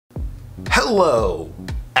Hello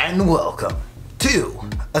and welcome to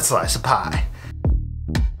A Slice of Pie,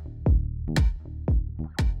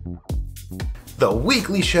 the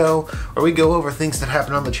weekly show where we go over things that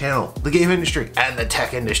happen on the channel, the game industry and the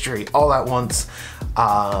tech industry all at once.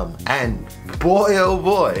 And boy oh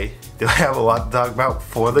boy do I have a lot to talk about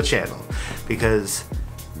for the channel, because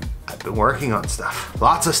I've been working on stuff,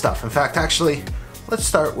 lots of stuff. In fact, actually, let's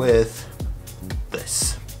start with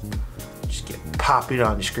this. Just get popping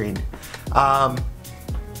on your screen.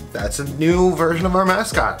 That's a new version of our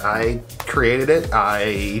mascot. I created it,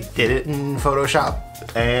 I did it in Photoshop,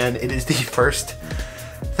 and it is the first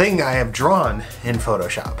thing I have drawn in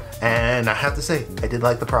Photoshop. And I have to say, I did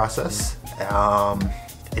like the process.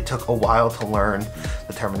 It took a while to learn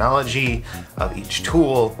the terminology of each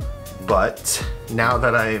tool, but now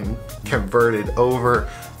that I'm converted over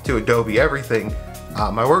to Adobe Everything,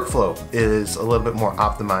 my workflow is a little bit more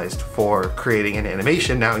optimized for creating an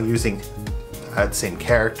animation now using that same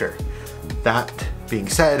character. That being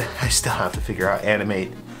said, I still have to figure out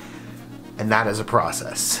animate, and that is a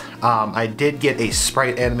process. I did get a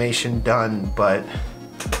sprite animation done, but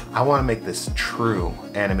I want to make this true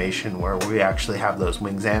animation where we actually have those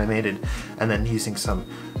wings animated and then using some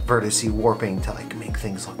vertice warping to like make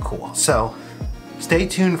things look cool. So stay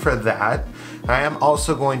tuned for that. I am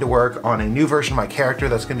also going to work on a new version of my character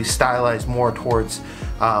that's going to be stylized more towards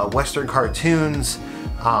Western cartoons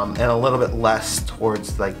and a little bit less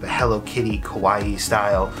towards like the Hello Kitty kawaii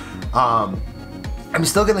style. I'm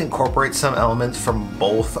still going to incorporate some elements from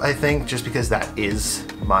both, I think, just because that is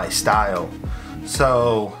my style.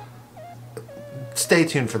 So stay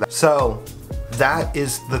tuned for that. So that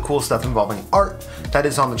is the cool stuff involving art that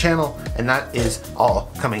is on the channel, and that is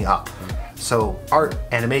all coming up. So art,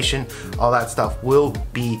 animation, all that stuff will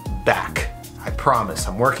be back. I promise.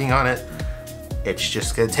 I'm working on it. It's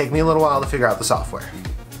just gonna take me a little while to figure out the software.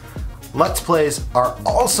 Let's Plays are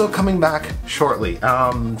also coming back shortly.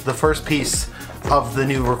 The first piece of the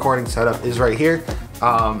new recording setup is right here.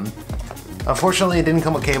 Unfortunately, it didn't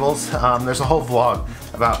come with cables. There's a whole vlog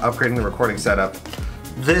about upgrading the recording setup.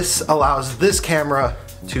 This allows this camera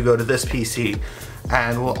to go to this PC,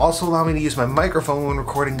 and will also allow me to use my microphone when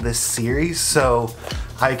recording this series, so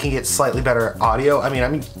I can get slightly better audio. I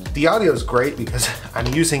mean, the audio is great because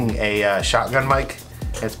I'm using a shotgun mic,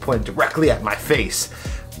 and it's pointed directly at my face,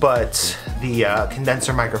 but the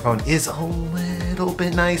condenser microphone is a little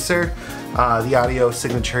bit nicer. The audio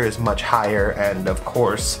signature is much higher, and of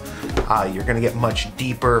course, you're gonna get much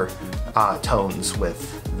deeper tones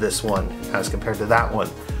with this one as compared to that one.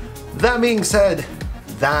 That being said,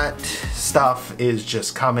 that stuff is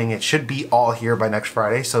just coming. It should be all here by next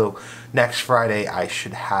Friday, so next Friday I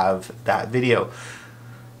should have that video.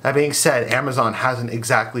 That being said, Amazon hasn't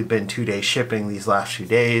exactly been 2-day shipping these last few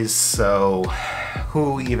days, so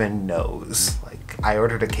who even knows? Like, I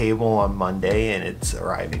ordered a cable on Monday and it's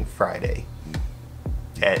arriving Friday.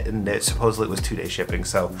 And it supposedly was 2-day shipping,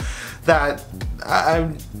 so that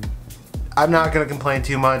I'm not gonna complain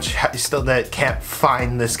too much. I still can't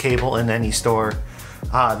find this cable in any store.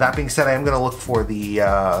 That being said, I am gonna look for the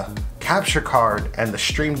capture card and the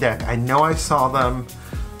Stream Deck. I know I saw them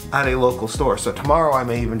at a local store, so tomorrow I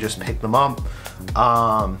may even just pick them up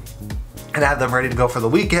and have them ready to go for the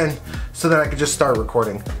weekend, so that I could just start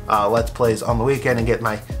recording Let's Plays on the weekend and get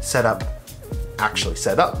my setup actually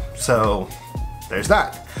set up. So there's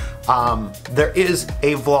that. There is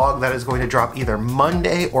a vlog that is going to drop either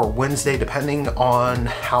Monday or Wednesday, depending on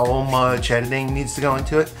how much editing needs to go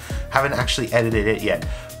into it. Haven't actually edited it yet,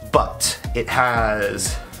 but it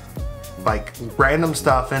has like random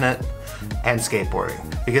stuff in it and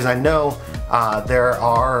skateboarding, because I know there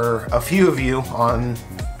are a few of you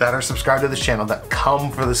that are subscribed to this channel that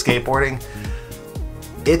come for the skateboarding.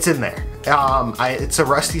 It's in there. It's a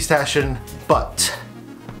rusty session, but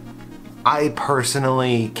I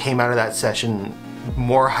personally came out of that session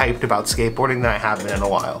more hyped about skateboarding than I have been in a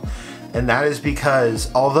while. And that is because,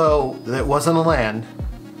 although it wasn't a land,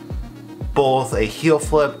 both a heel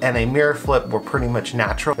flip and a mirror flip were pretty much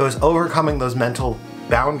natural. It was overcoming those mental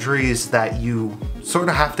boundaries that you sort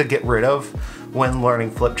of have to get rid of when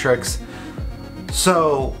learning flip tricks.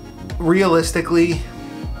 So realistically,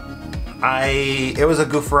 it was a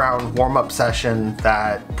goof around warm-up session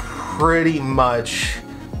that pretty much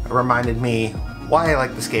reminded me why I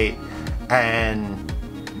like to skate and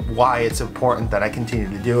why it's important that I continue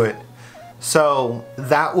to do it. So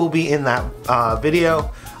that will be in that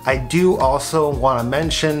video. I do also want to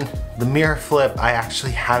mention the mirror flip. I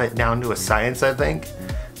actually have it down to a science, I think,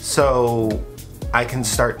 so I can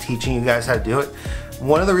start teaching you guys how to do it.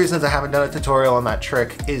 One of the reasons I haven't done a tutorial on that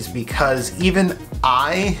trick is because even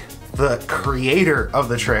I, the creator of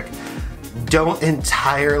the trick, don't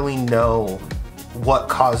entirely know what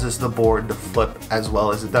causes the board to flip as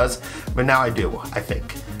well as it does, but now I do, I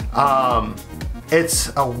think.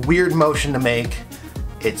 It's a weird motion to make,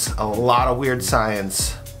 it's a lot of weird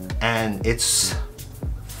science, and it's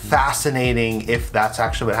fascinating if that's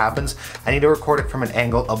actually what happens. I need to record it from an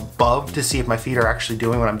angle above to see if my feet are actually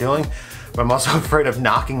doing what I'm doing, but I'm also afraid of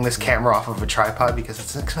knocking this camera off of a tripod because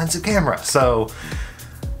it's an expensive camera. So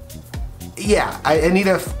yeah, I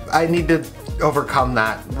need to overcome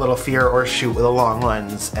that little fear or shoot with a long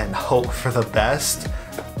lens and hope for the best.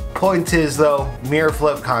 Point is though, mirror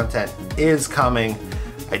flip content is coming.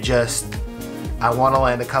 I want to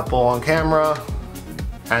land a couple on camera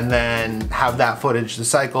and then have that footage to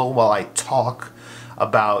cycle while I talk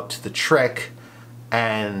about the trick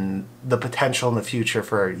and the potential in the future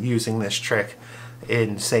for using this trick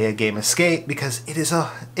in, say, a game of skate, because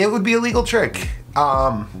it would be a legal trick.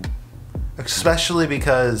 Especially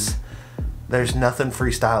because there's nothing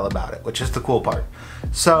freestyle about it, which is the cool part.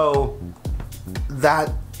 So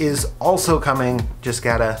that is also coming. Just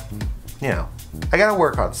gotta, you know, I gotta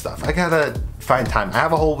work on stuff. I gotta find time. I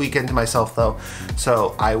have a whole weekend to myself though,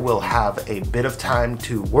 so I will have a bit of time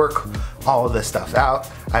to work all of this stuff out.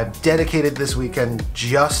 I've dedicated this weekend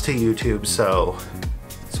just to YouTube, so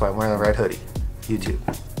that's why I'm wearing the red hoodie. YouTube.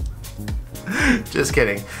 Just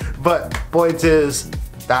kidding. But point is,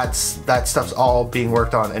 that stuff's all being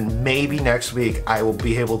worked on, and maybe next week I will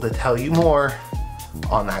be able to tell you more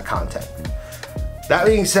on that content. That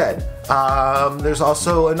being said, there's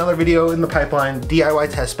also another video in the pipeline,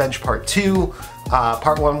 DIY Test Bench Part 2.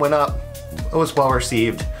 Part 1 went up, it was well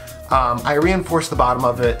received. I reinforced the bottom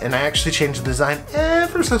of it, and I actually changed the design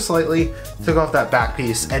ever so slightly, took off that back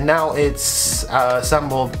piece, and now it's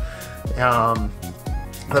assembled.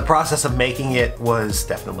 The process of making it was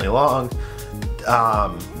definitely long.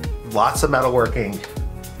 Lots of metalworking,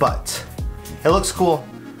 but it looks cool.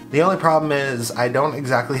 The only problem is I don't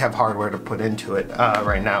exactly have hardware to put into it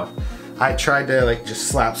right now. I tried to like just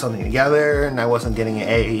slap something together and I wasn't getting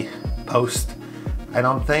a post, I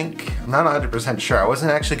don't think. I'm not 100% sure. I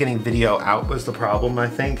wasn't actually getting video out was the problem, I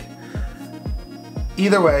think.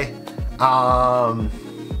 Either way,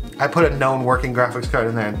 I put a known working graphics card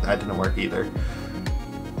in there and that didn't work either.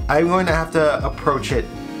 I'm going to have to approach it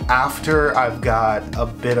after I've got a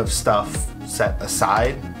bit of stuff set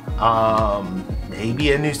aside.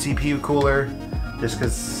 Maybe a new CPU cooler, just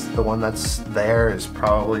because the one that's there is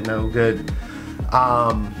probably no good.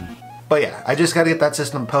 But yeah, I just got to get that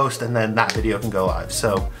system post and then that video can go live.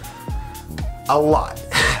 So a lot,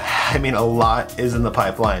 I mean a lot is in the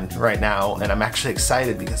pipeline right now, and I'm actually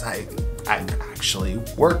excited because I actually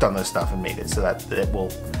worked on this stuff and made it so that it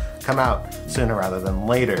will come out sooner rather than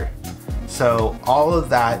later. So all of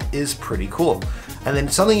that is pretty cool. And then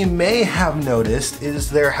something you may have noticed is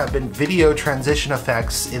there have been video transition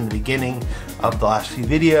effects in the beginning of the last few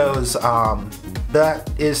videos. That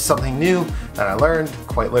is something new that I learned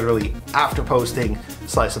quite literally after posting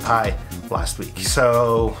Slice of Pie last week.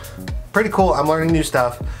 So pretty cool. I'm learning new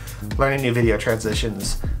stuff, learning new video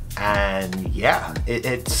transitions, and yeah,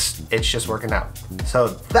 it's just working out. So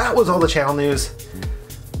that was all the channel news.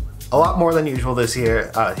 A lot more than usual this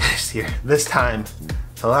time.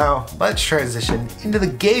 So now, let's transition into the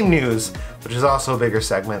game news, which is also a bigger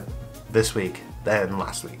segment this week than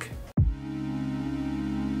last week.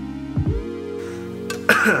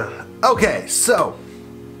 Okay, so,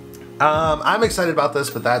 I'm excited about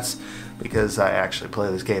this, but that's because I actually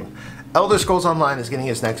play this game. Elder Scrolls Online is getting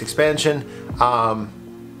its next expansion,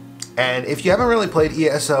 and if you haven't really played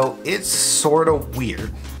ESO, it's sort of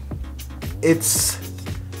weird. It's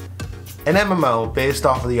an MMO based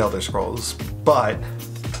off of the Elder Scrolls, but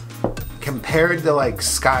compared to like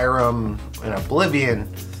Skyrim and Oblivion,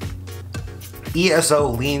 ESO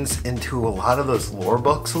leans into a lot of those lore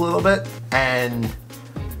books a little bit, and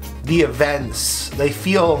the events, they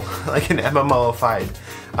feel like an MMO-ified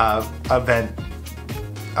event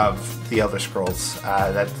of the Elder Scrolls.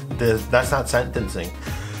 That's not sentencing.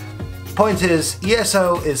 Point is,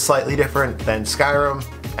 ESO is slightly different than Skyrim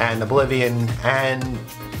and Oblivion, and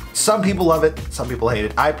some people love it, some people hate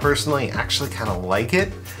it. I personally actually kind of like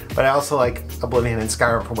it, but I also like Oblivion and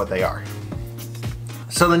Skyrim for what they are.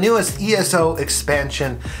 So the newest ESO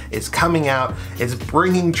expansion is coming out. It's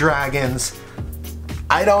bringing dragons.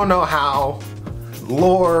 I don't know how,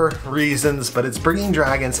 lore reasons, but it's bringing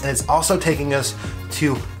dragons, and it's also taking us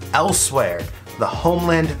to Elsewhere, the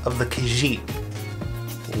homeland of the Khajiit.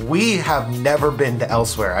 We have never been to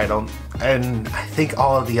Elsewhere, and I think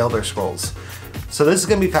all of the Elder Scrolls. So this is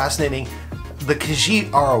going to be fascinating. the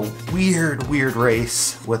Khajiit are a weird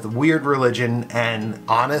race with weird religion, and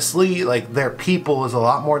honestly, like, their people is a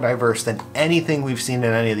lot more diverse than anything we've seen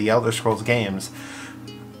in any of the Elder Scrolls games.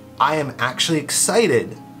 I am actually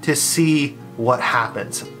excited to see what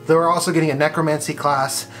happens. They're also getting a necromancy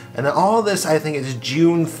class, and then all this I think is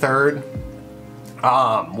June 3rd,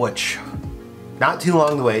 which not too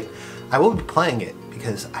long to wait. I will be playing it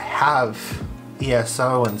because I have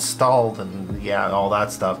ESO installed and yeah, all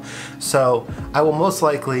that stuff. So I will most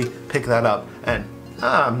likely pick that up and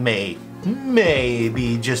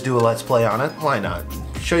maybe just do a let's play on it. Why not?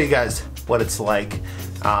 Show you guys what it's like.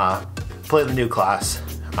 Play the new class.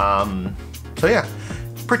 So yeah,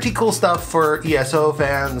 pretty cool stuff for ESO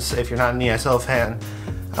fans. If you're not an ESO fan,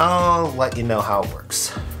 I'll let you know how it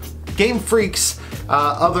works. Game Freak's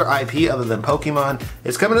other IP other than Pokemon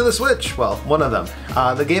is coming to the Switch. Well, one of them.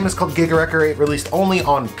 The game is called Giga Wrecker 8, released only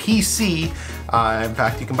on PC. In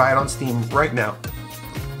fact, you can buy it on Steam right now.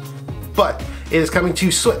 But it is coming to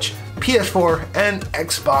Switch, PS4, and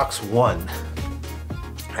Xbox One.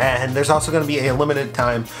 And there's also going to be a limited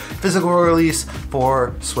time physical release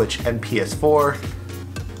for Switch and PS4.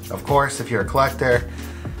 Of course, if you're a collector,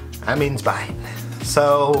 that means buying.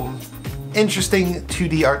 So, interesting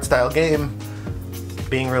 2D art style game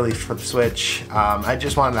being released for the Switch. I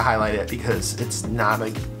just wanted to highlight it because it's not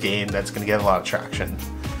a game that's going to get a lot of traction.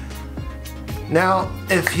 Now,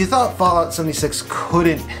 if you thought Fallout 76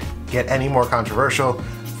 couldn't get any more controversial,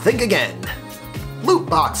 think again. Loot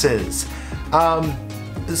boxes.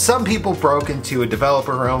 Some people broke into a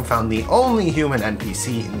developer room, found the only human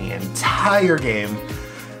NPC in the entire game,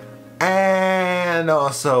 and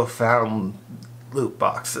also found loot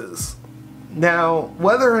boxes. Now,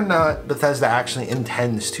 whether or not Bethesda actually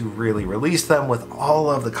intends to really release them with all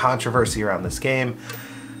of the controversy around this game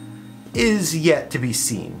is yet to be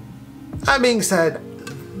seen. That being said,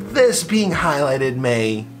 this being highlighted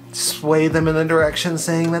may sway them in the direction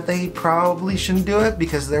saying that they probably shouldn't do it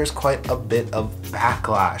because there's quite a bit of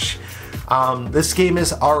backlash. This game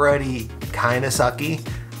is already kind of sucky,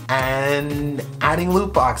 and adding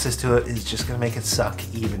loot boxes to it is just going to make it suck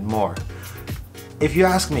even more. If you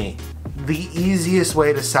ask me, the easiest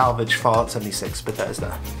way to salvage Fallout 76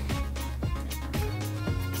 Bethesda: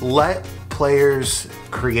 let players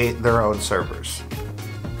create their own servers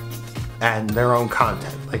and their own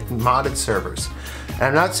content, like modded servers. And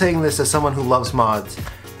I'm not saying this as someone who loves mods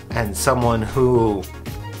and someone who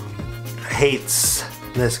hates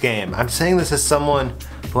this game. I'm saying this as someone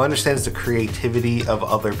who understands the creativity of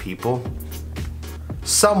other people.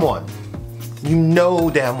 Someone, you know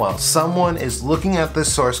damn well, someone is looking at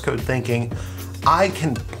this source code thinking, I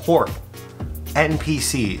can port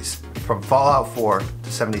NPCs from Fallout 4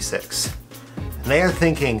 to 76. And they are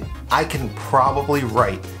thinking, I can probably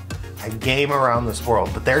write a game around this world,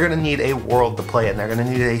 but they're gonna need a world to play in. They're gonna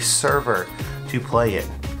need a server to play in.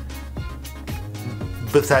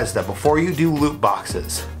 Bethesda, before you do loot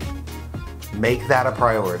boxes, make that a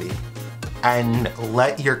priority and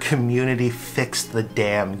let your community fix the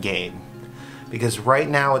damn game. Because right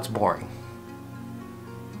now it's boring.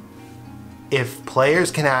 If players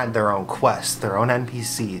can add their own quests, their own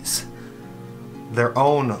NPCs, their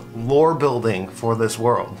own lore building for this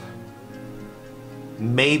world,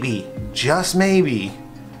 maybe, just maybe,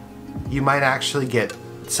 you might actually get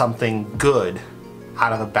something good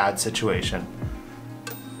out of a bad situation.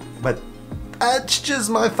 But that's just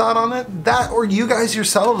my thought on it. That, or you guys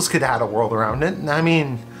yourselves could add a world around it. I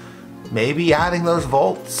mean, maybe adding those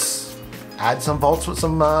vaults. Add some vaults with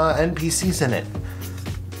some NPCs in it.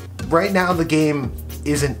 Right now the game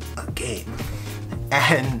isn't a game.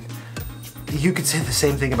 And you could say the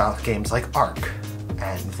same thing about games like Ark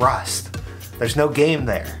and Rust. There's no game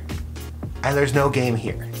there, and there's no game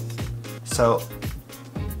here. So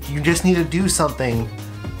you just need to do something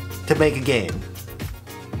to make a game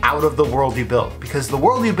out of the world you built, because the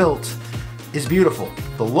world you built is beautiful.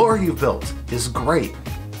 The lore you built is great.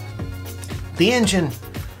 The engine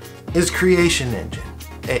is creation engine.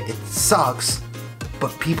 It sucks,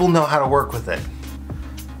 but people know how to work with it.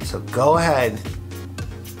 So go ahead,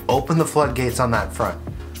 open the floodgates on that front.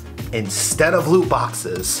 Instead of loot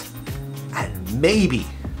boxes, and maybe,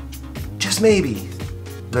 just maybe,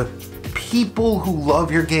 the people who love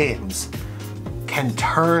your games can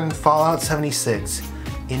turn Fallout 76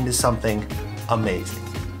 into something amazing.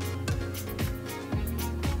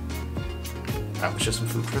 That was just some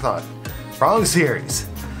food for thought. Wrong series.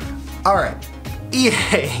 Alright, EA.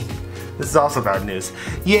 This is also bad news.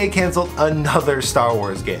 EA canceled another Star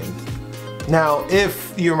Wars game. Now,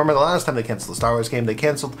 if you remember the last time they canceled a Star Wars game, they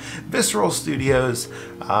canceled Visceral Studios'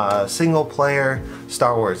 single-player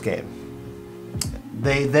Star Wars game.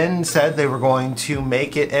 they then said they were going to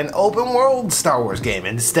make it an open world Star Wars game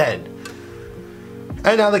instead.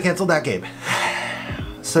 And now they canceled that game.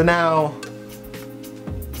 So now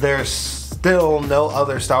there's still no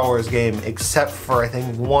other Star Wars game except for I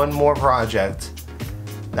think one more project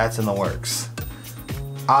that's in the works.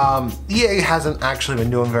 EA hasn't actually been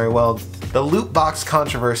doing very well. The loot box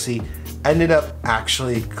controversy ended up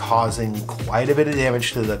actually causing quite a bit of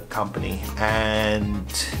damage to the company,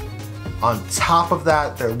 and on top of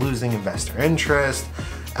that, they're losing investor interest.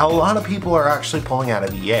 A lot of people are actually pulling out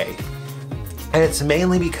of EA, and it's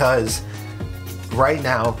mainly because right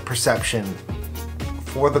now perception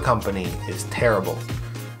for the company is terrible,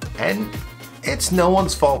 and it's no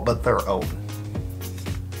one's fault but their own.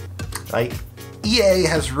 Like, EA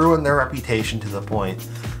has ruined their reputation to the point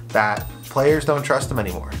that players don't trust them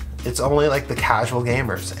anymore. It's only like the casual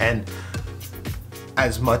gamers, and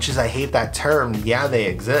as much as I hate that term, yeah, they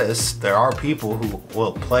exist. There are people who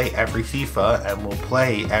will play every FIFA and will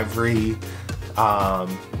play every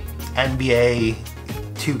NBA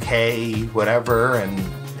 2K whatever and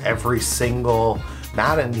every single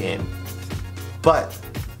Madden game, but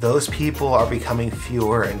those people are becoming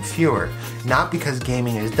fewer and fewer, not because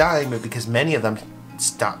gaming is dying, but because many of them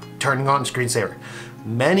stop turning on screensaver.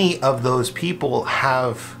 Many of those people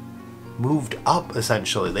have moved up,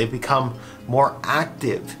 essentially. They've become more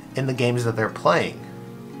active in the games that they're playing.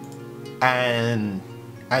 And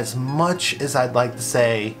as much as I'd like to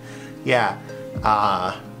say, yeah,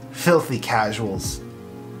 filthy casuals,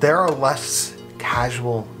 there are less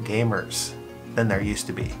casual gamers than there used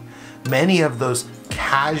to be. Many of those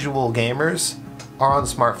casual gamers are on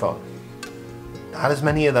smartphone. Not as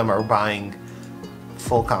many of them are buying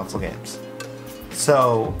full console games.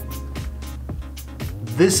 So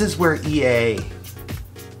this is where EA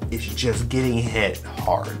is just getting hit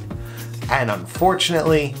hard. And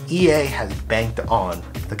unfortunately, EA has banked on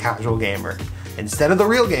the casual gamer instead of the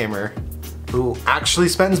real gamer who actually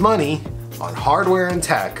spends money on hardware and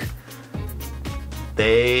tech.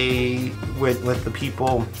 They went with the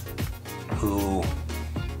people who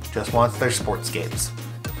just wants their sports games.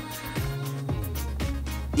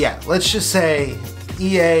 Yeah, let's just say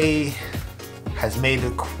EA has made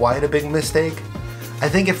quite a big mistake. I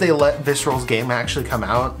think if they let Visceral's game actually come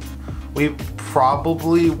out, we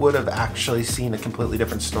probably would have actually seen a completely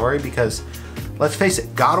different story, because let's face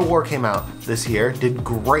it, God of War came out this year, did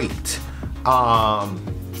great.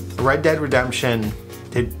 Red Dead Redemption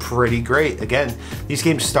did pretty great. Again, these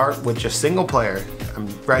games start with just single player.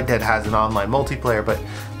 Red Dead has an online multiplayer, but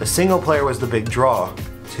the single player was the big draw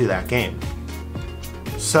to that game.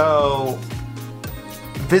 So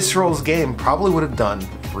Visceral's game probably would have done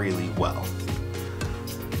really well.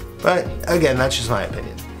 But again, that's just my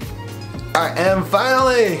opinion. Alright, and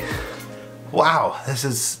finally, wow, this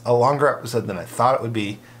is a longer episode than I thought it would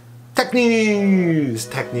be. Tech news!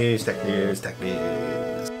 Tech news, tech news, tech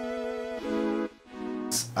news.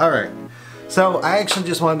 Alright, so I actually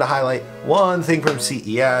just wanted to highlight one thing from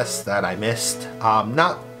CES that I missed.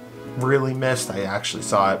 Not really missed, I actually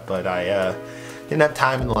saw it, but I didn't have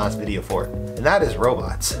time in the last video for it. And that is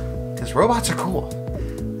robots. Because robots are cool.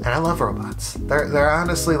 And I love robots. They're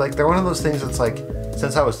honestly, like, they're one of those things that's like,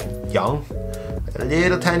 since I was young, a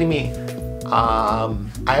little tiny me,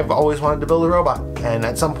 I've always wanted to build a robot. And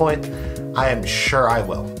at some point, I am sure I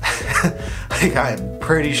will. Like, I am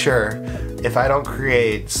pretty sure if I don't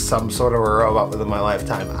create some sort of a robot within my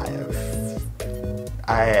lifetime,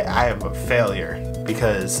 I am a failure,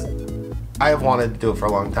 because I have wanted to do it for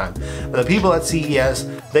a long time. But the people at CES,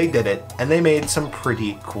 they did it, and they made some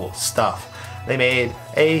pretty cool stuff. They made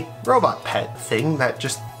a robot pet thing that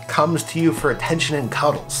just comes to you for attention and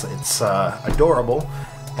cuddles. It's adorable,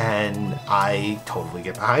 and I totally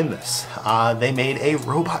get behind this. They made a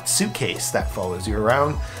robot suitcase that follows you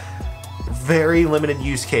around. Very limited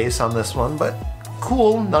use case on this one, but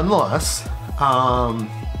cool nonetheless.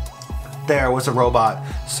 There was a robot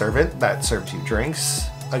servant that serves you drinks.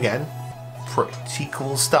 Again, pretty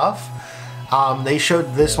cool stuff. They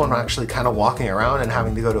showed this one actually kind of walking around and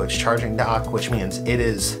having to go to its charging dock, which means it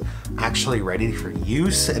is actually ready for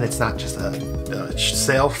use, and it's not just a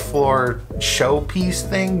sale floor showpiece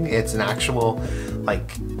thing. It's an actual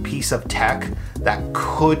like piece of tech that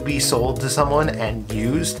could be sold to someone and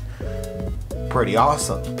used. Pretty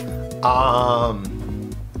awesome.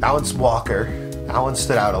 That one's Walker. That one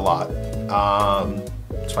stood out a lot.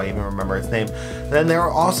 That's why I even remember its name. And then there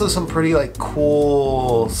are also some pretty like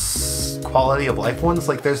cool quality of life ones.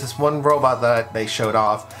 Like there's this one robot that they showed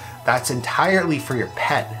off that's entirely for your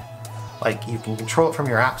pet. Like you can control it from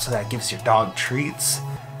your app so that it gives your dog treats.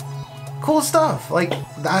 Cool stuff. Like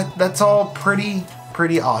that's all pretty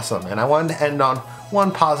awesome. And I wanted to end on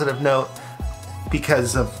one positive note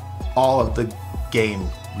because of all of the game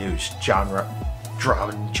news drama.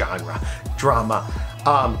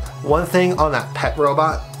 One thing on that pet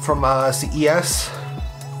robot from CES,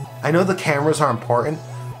 I know the cameras are important,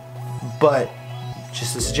 but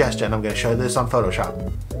just a suggestion, I'm going to show this on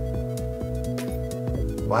Photoshop.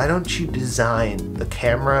 Why don't you design the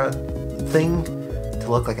camera thing to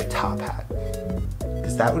look like a top hat?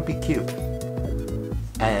 Because that would be cute.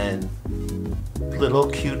 And little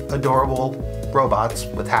cute adorable robots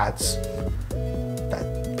with hats,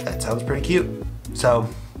 that sounds pretty cute. So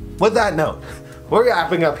with that note, we're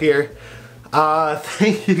wrapping up here.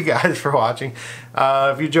 Thank you guys for watching.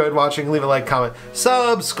 If you enjoyed watching, leave a like, comment,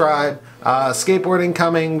 subscribe. Skateboarding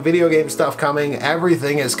coming, video game stuff coming,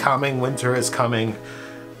 everything is coming, winter is coming,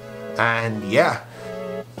 and yeah,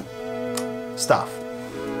 stuff.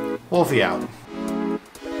 Wolfie out.